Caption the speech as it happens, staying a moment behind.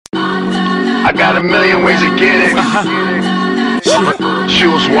I got a million ways to get it.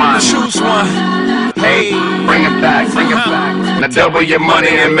 Choose one. Hey, bring it back. Now double your money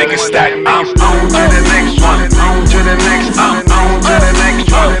and make it stack. I'm on to the next one. On to the next.